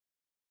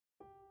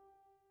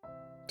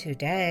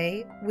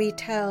Today, we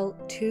tell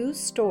two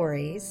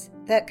stories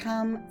that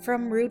come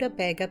from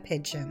Rutabaga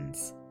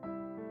Pigeons,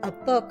 a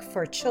book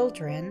for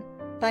children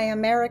by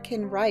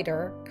American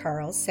writer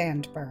Carl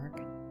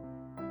Sandburg.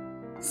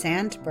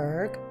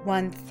 Sandburg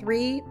won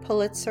 3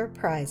 Pulitzer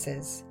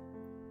Prizes,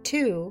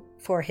 2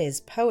 for his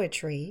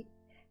poetry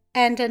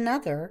and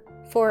another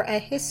for a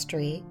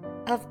history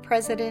of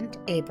President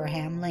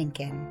Abraham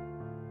Lincoln.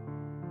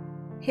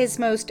 His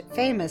most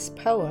famous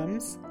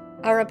poems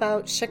are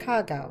about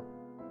Chicago,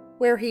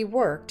 where he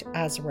worked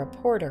as a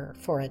reporter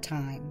for a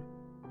time.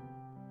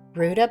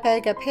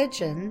 Rutabaga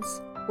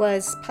Pigeons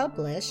was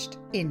published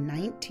in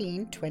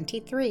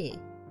 1923.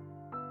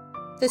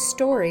 The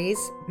stories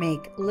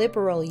make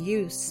liberal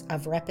use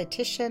of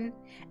repetition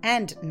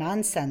and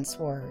nonsense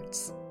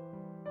words.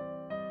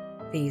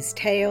 These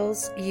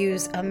tales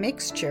use a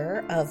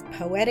mixture of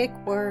poetic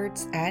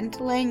words and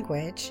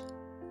language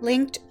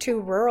linked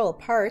to rural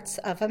parts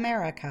of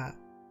America.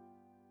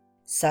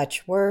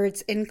 Such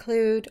words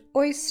include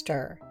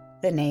oyster,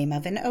 the name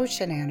of an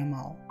ocean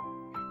animal,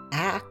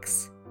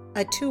 axe,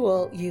 a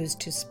tool used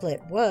to split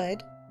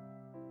wood,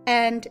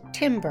 and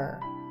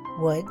timber,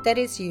 wood that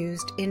is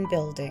used in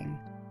building.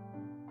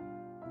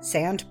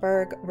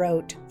 Sandburg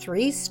wrote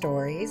 3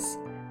 stories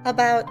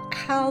about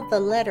how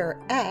the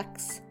letter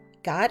X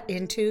got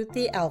into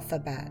the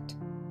alphabet.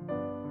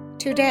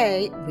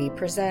 Today, we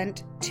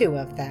present 2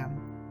 of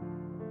them.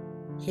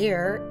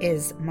 Here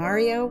is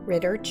Mario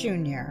Ritter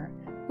Jr.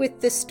 with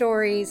the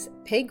stories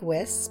Pig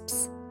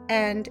Wisps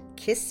and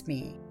Kiss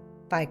Me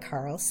by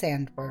Carl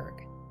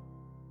Sandburg.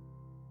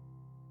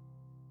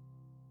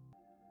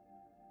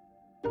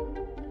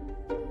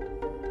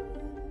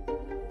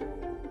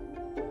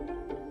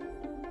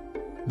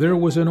 There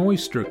was an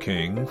oyster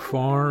king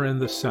far in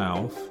the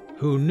south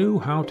who knew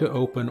how to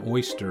open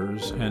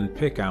oysters and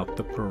pick out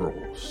the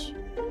pearls.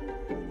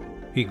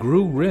 He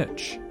grew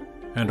rich,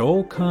 and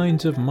all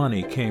kinds of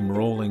money came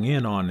rolling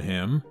in on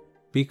him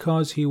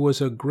because he was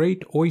a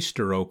great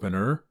oyster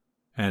opener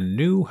and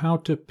knew how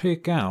to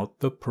pick out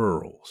the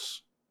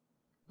pearls.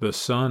 The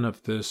son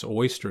of this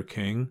oyster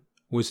king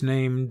was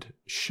named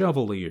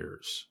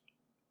Shovel-Ears,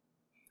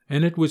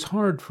 and it was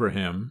hard for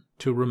him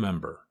to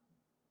remember.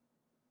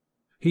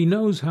 He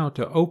knows how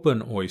to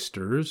open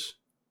oysters,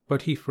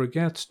 but he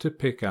forgets to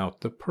pick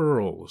out the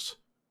pearls,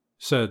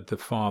 said the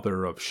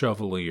father of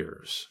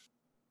Shovel-Ears.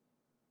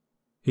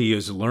 He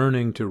is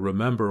learning to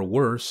remember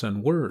worse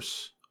and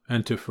worse,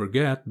 and to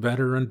forget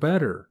better and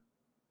better,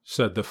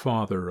 said the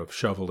father of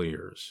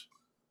Shovel-Ears.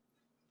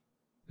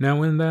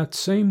 Now in that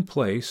same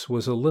place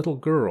was a little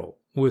girl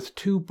with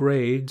 2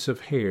 braids of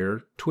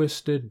hair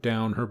twisted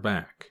down her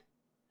back,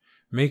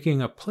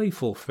 making a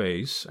playful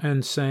face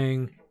and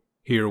saying,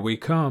 "Here we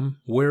come,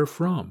 where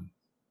from?"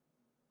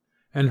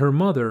 And her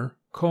mother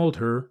called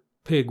her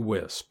Pig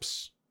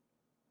Wisps.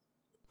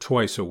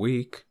 Twice a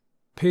week,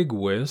 Pig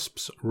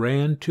Wisps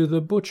ran to the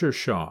butcher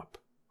shop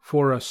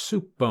for a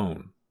soup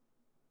bone.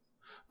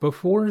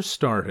 Before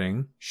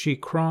starting, she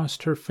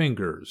crossed her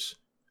fingers,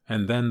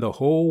 and then the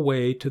whole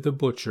way to the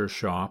butcher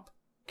shop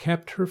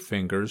kept her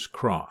fingers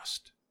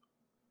crossed.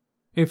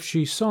 If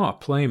she saw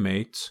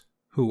playmates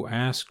who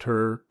asked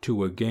her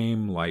to a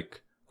game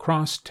like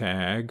cross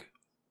tag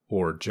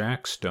or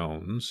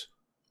jackstones,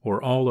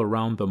 or all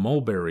around the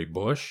mulberry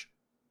bush,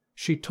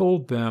 she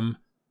told them,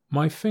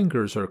 "My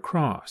fingers are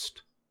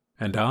crossed,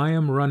 and I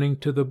am running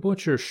to the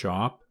butcher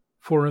shop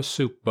for a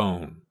soup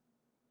bone."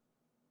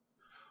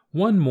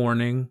 One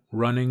morning,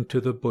 running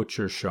to the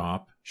butcher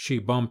shop, she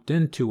bumped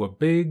into a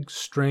big,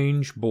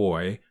 strange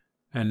boy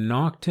and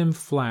knocked him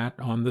flat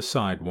on the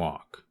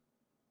sidewalk.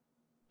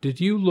 "Did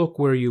you look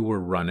where you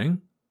were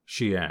running?"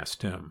 she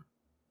asked him.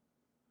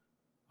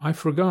 "I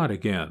forgot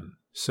again,"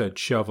 said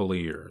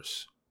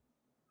Shovel-Ears.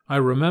 "I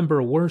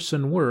remember worse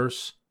and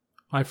worse,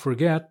 I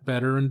forget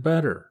better and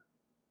better."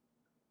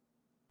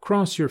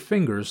 "Cross your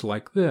fingers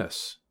like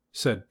this,"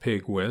 said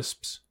Pig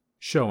Wisps,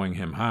 showing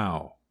him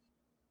how.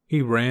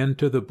 He ran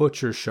to the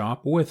butcher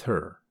shop with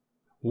her,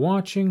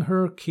 watching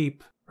her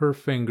keep her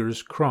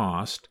fingers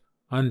crossed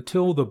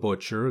until the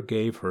butcher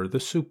gave her the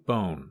soup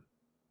bone.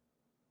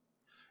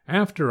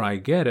 "After I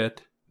get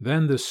it,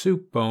 then the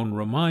soup bone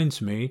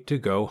reminds me to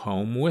go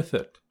home with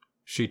it,"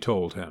 she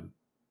told him.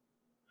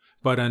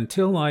 "But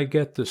until I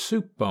get the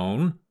soup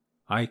bone,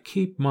 I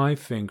keep my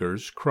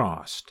fingers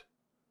crossed."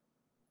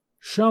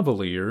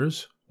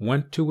 Shovel-Ears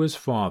went to his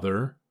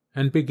father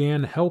and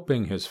began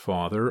helping his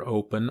father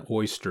open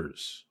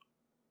oysters.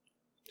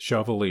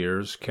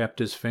 Shovel-Ears kept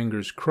his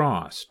fingers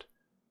crossed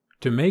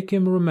to make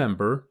him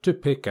remember to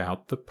pick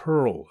out the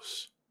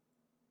pearls.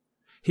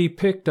 He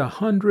picked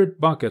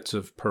 100 buckets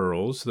of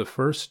pearls the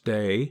first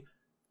day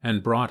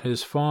and brought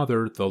his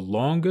father the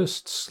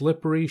longest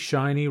slippery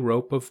shiny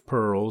rope of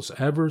pearls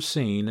ever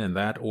seen in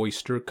that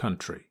oyster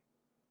country.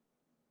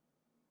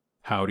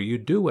 "How do you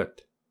do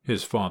it?"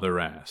 his father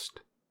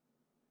asked.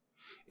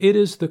 "It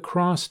is the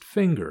crossed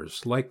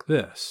fingers like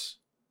this,"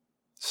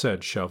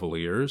 said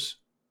Shovel-Ears,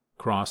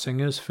 crossing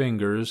his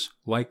fingers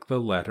like the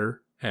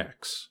letter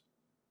X.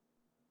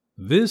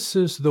 "This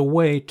is the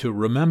way to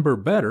remember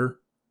better,"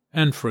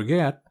 and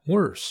forget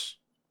worse.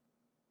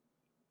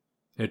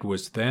 It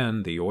was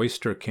then the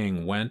Oyster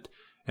King went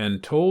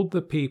and told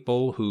the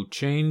people who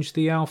changed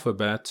the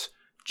alphabets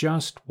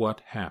just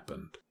what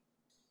happened.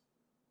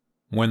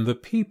 When the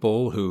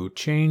people who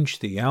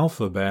changed the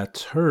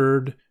alphabets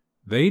heard,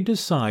 they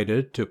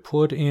decided to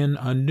put in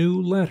a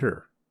new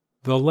letter,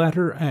 the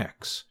letter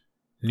X,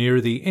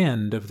 near the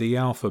end of the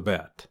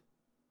alphabet,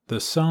 the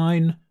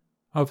sign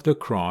of the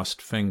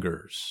crossed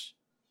fingers.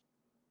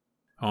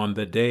 On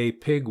the day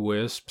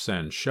Pigwisps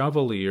and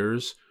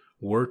Shovel-Ears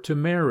were to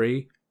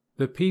marry,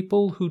 the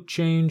people who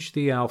changed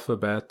the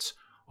alphabets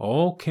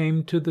all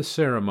came to the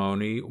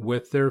ceremony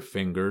with their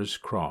fingers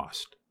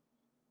crossed.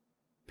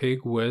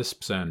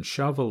 Pigwisps and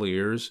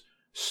Shovel-Ears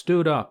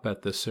stood up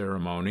at the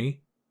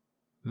ceremony.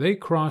 They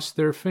crossed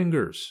their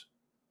fingers.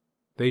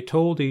 They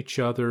told each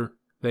other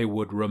they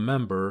would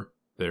remember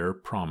their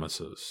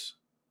promises.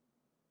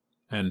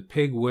 And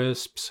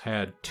Pigwisps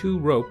had 2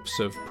 ropes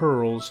of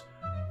pearls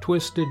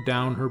twisted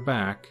down her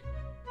back,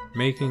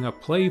 making a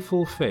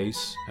playful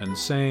face and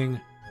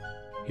saying,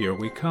 "Here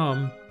we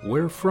come,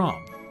 we're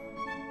from."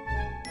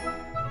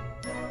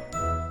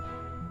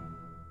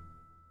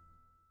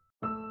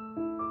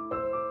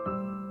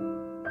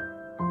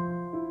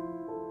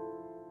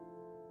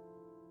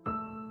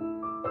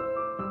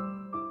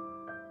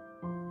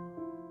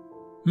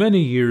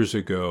 Many years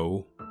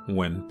ago,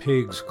 when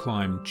pigs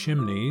climbed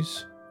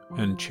chimneys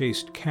and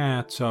chased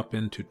cats up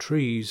into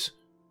trees,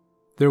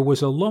 there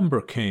was a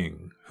lumber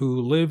king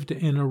who lived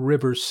in a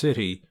river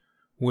city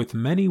with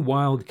many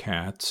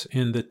wildcats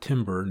in the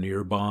timber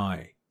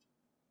nearby.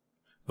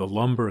 The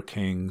lumber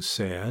king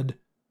said,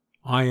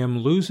 "I am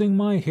losing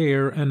my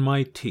hair and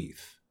my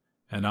teeth,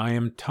 and I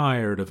am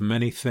tired of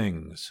many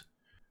things.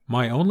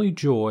 My only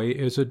joy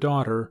is a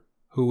daughter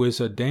who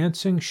is a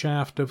dancing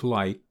shaft of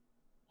light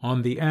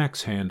on the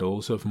axe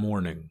handles of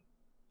morning."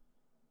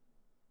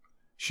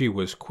 She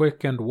was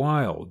quick and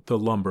wild, the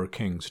lumber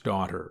king's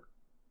daughter.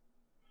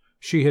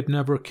 She had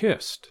never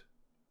kissed.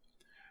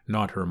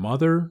 Not her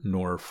mother,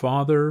 nor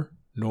father,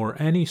 nor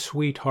any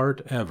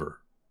sweetheart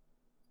ever.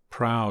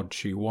 Proud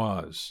she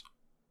was.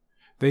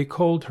 They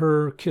called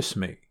her Kiss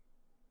Me.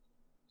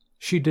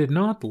 She did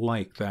not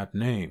like that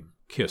name,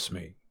 Kiss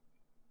Me.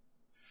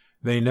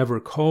 They never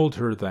called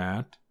her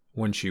that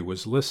when she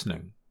was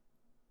listening.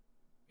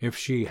 If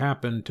she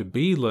happened to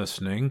be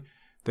listening,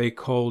 they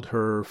called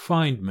her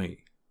Find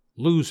Me,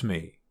 Lose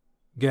Me,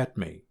 Get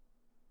Me.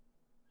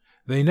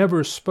 They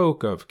never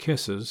spoke of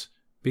kisses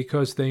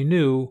because they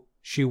knew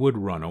she would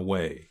run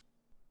away.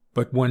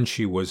 But when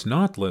she was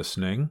not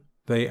listening,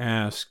 they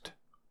asked,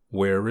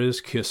 "Where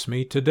is Kiss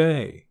Me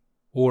today?"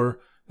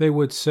 Or they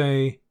would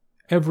say,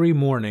 "Every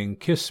morning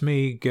Kiss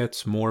Me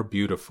gets more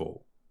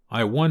beautiful.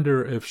 I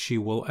wonder if she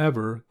will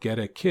ever get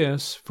a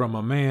kiss from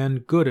a man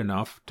good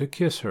enough to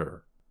kiss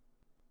her."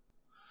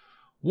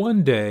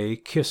 One day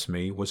Kiss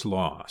Me was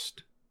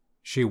lost.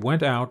 She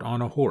went out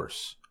on a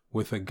horse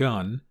with a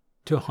gun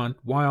to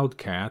hunt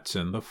wildcats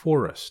in the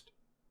forest.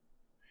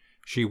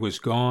 She was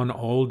gone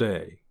all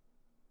day.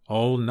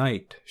 All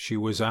night she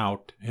was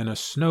out in a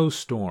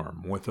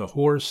snowstorm with a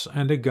horse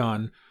and a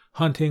gun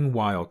hunting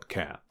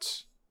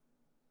wildcats.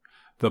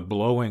 The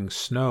blowing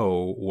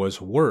snow was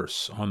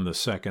worse on the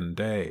second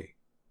day.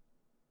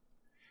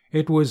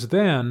 It was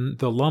then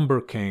the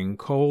lumber king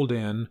called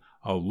in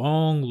a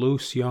long,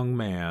 loose young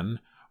man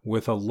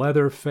with a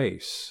leather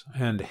face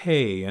and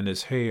hay in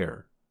his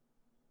hair.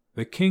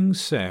 The king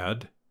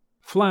said,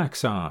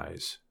 "Flax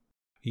Eyes,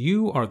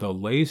 you are the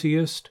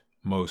laziest,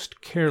 most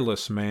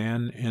careless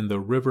man in the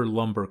river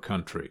lumber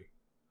country.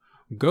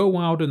 Go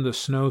out in the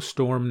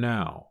snowstorm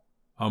now,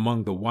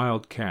 among the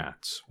wild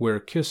cats where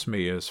Kiss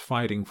Me is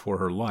fighting for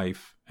her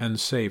life, and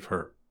save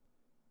her."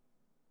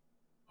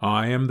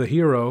 "I am the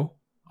hero.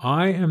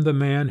 I am the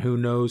man who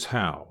knows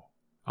how.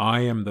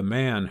 I am the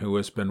man who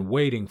has been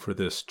waiting for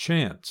this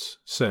chance,"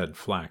 said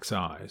Flax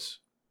Eyes.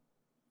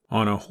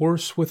 On a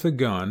horse with a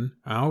gun,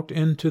 out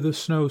into the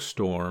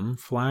snowstorm,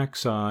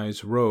 Flax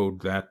Eyes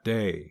rode that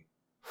day.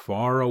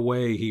 Far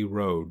away he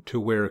rode to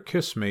where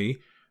Kiss Me,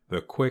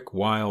 the quick,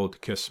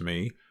 wild Kiss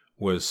Me,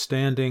 was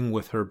standing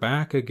with her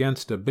back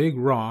against a big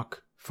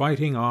rock,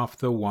 fighting off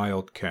the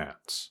wild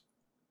cats.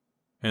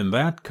 In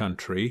that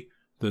country,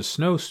 the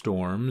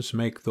snowstorms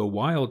make the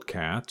wild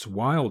cats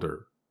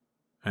wilder,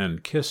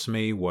 and Kiss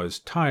Me was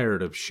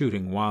tired of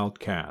shooting wild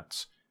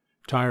cats,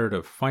 tired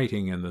of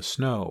fighting in the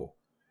snow,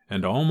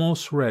 and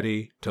almost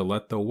ready to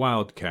let the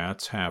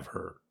wildcats have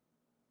her.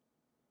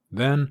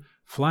 Then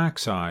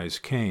Flax Eyes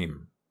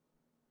came.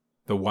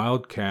 The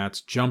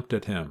wildcats jumped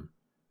at him,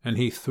 and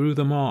he threw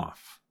them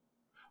off.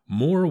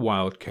 More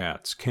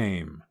wildcats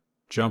came,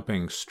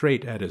 jumping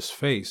straight at his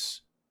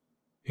face.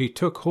 He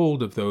took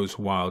hold of those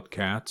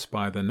wildcats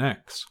by the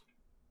necks,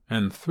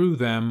 and threw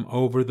them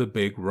over the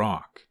big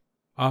rock,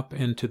 up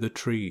into the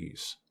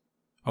trees,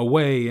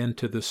 away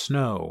into the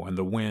snow and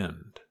the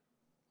wind.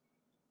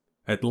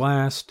 At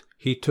last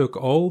he took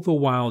all the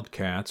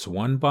wildcats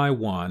one by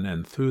one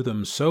and threw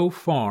them so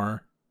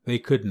far they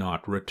could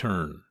not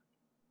return.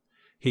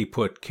 He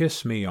put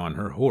Kiss Me on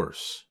her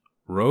horse,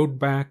 rode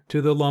back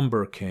to the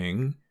Lumber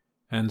King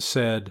and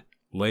said,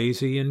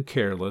 lazy and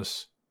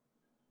careless,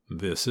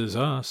 "This is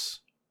us."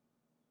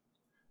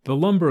 The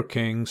Lumber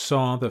King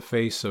saw the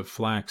face of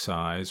Flax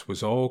Eyes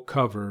was all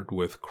covered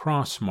with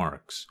cross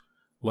marks,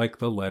 like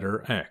the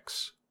letter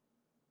X.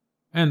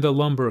 And the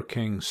Lumber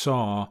King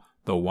saw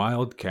the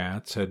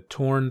wildcats had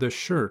torn the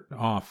shirt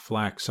off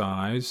Flax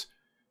Eyes,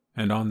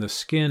 and on the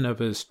skin of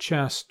his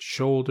chest,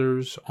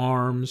 shoulders,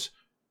 arms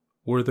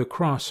were the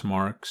cross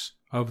marks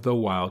of the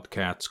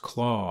wildcat's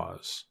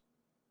claws.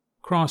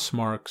 Cross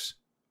marks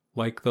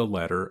like the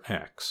letter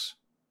X.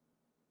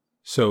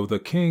 So the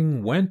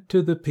king went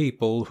to the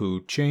people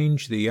who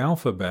changed the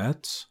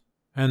alphabets,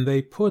 and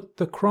they put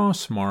the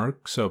cross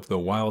marks of the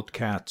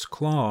wildcat's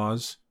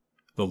claws,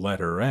 the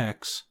letter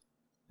X,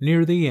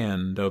 near the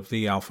end of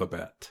the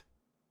alphabet.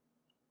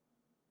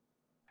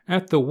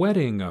 At the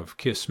wedding of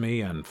Kiss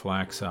Me and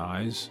Flax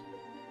Eyes,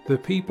 the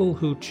people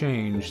who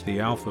changed the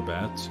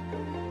alphabets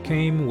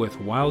came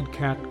with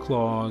wildcat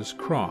claws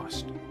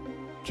crossed,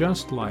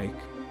 just like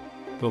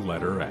the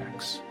letter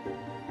X.